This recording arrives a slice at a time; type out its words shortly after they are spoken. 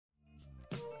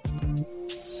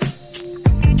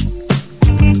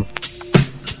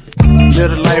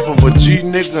Live the life of a G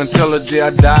nigga until the day I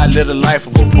die. Live the life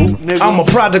of a boot nigga. I'm a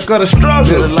product of the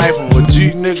struggle. Live the life of a G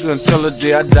nigga until the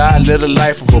day I die. Live the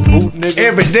life of a boot nigga.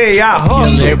 Every day I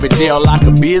hustle. Every day all I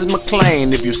could be is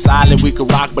McLean. If you solid, we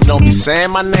could rock, but don't be saying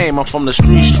my name. I'm from the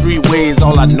street ways,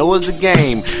 all I know is the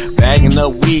game. Bagging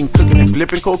up weed and cooking and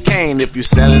flipping cocaine. If you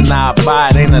selling, I buy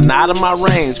it, ain't a out of my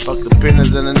range. Fuck the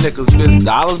pennies and the nickels, bitch,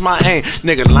 dollars my aim.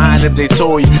 Nigga lying if they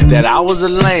told you that I was a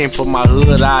lame. For my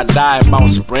hood, I die about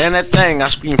spraying that thing. I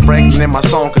scream Franklin in my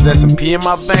song, cause that's some P in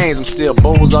my veins. I'm still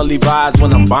Bows or Levi's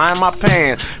when I'm buying my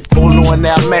pants. Polo and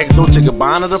that Max, Dolce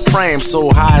Gabbana the frame. So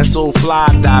high and so fly,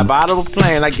 dive out of a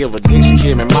plane. I give a dick, she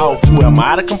give me mouth. Who am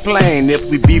I to complain? If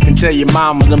we beef and tell your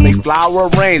mama to make flower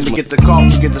arrangements. Get the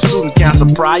coffee, get the suit and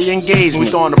cancel prior engagement. We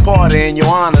throwing the party in your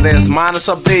honor, that's minus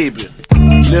a baby.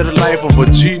 Live the life of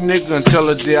a G nigga until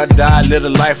the day I die. Live the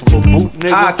life of a boot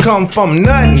nigga. I come from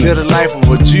nothing. Live the life of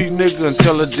a G nigga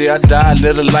until the day I die.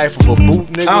 Live the life of a boot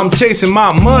nigga. I'm chasing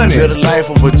my money. Live the life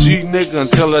of a G nigga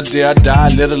until the day I die.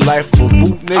 Live the life of a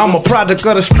boot nigga. I'm a product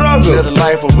of the struggle. Live the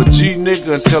life of a G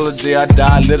nigga until the day I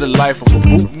die. Live the life of a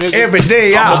boot nigga. Every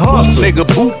day I I'm a hustle. Nigga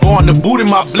boot on the boot in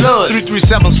my blood.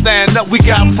 337 stand up, we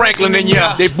got Franklin in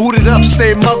ya. They booted up,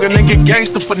 stay muggin' and get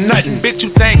gangster for nothing. Bitch, you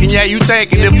thinking, yeah, you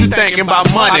thinking if you thinking about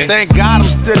money. I thank God I'm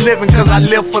still living cause I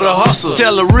live for the hustle.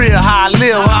 Tell the real how I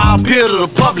live, how I appeal to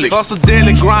the public. Hustle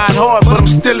daily, grind hard, but I'm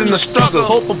still in the struggle.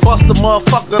 Hope a buster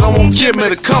motherfucker don't want kill me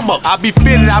to come up. I be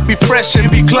fitted, I be fresh and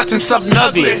be clutching something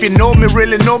ugly. If you know me,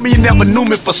 really know me, you never knew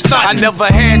me for stunting. I never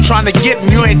had trying to get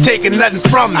me, you ain't taking nothing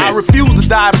from me. I refuse to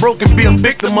die broke and be a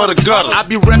victim of the gutter. I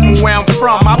be repping where I'm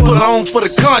from, I put on for the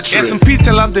country. And some people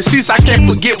till I'm deceased, I can't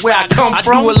forget where I come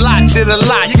from. I do a lot, did a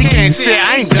lot, you can't say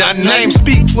I ain't done. Name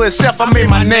speak for itself, I made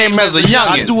my name as a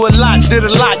youngin'. I do a lot, did a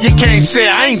lot, you can't say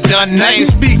I ain't done. Name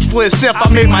speak for itself,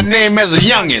 I made my name as a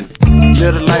youngin'.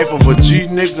 Live the life of a G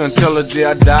nigga until the day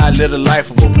I die. Live the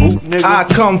life of a boot nigga. I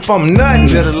come from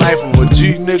nothing. Live the life of a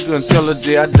G nigga until the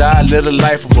day I die. Live the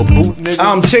life of a boot nigga.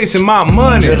 I'm chasing my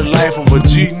money. Live the life of a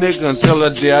G nigga until the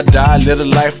day I die. Live the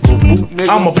life of a boot nigga.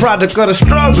 I'm a product of the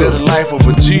struggle. Live the life of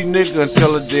a G nigga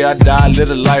until the day I die. Live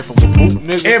the life of a boot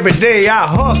nigga. Every day I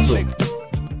hustle.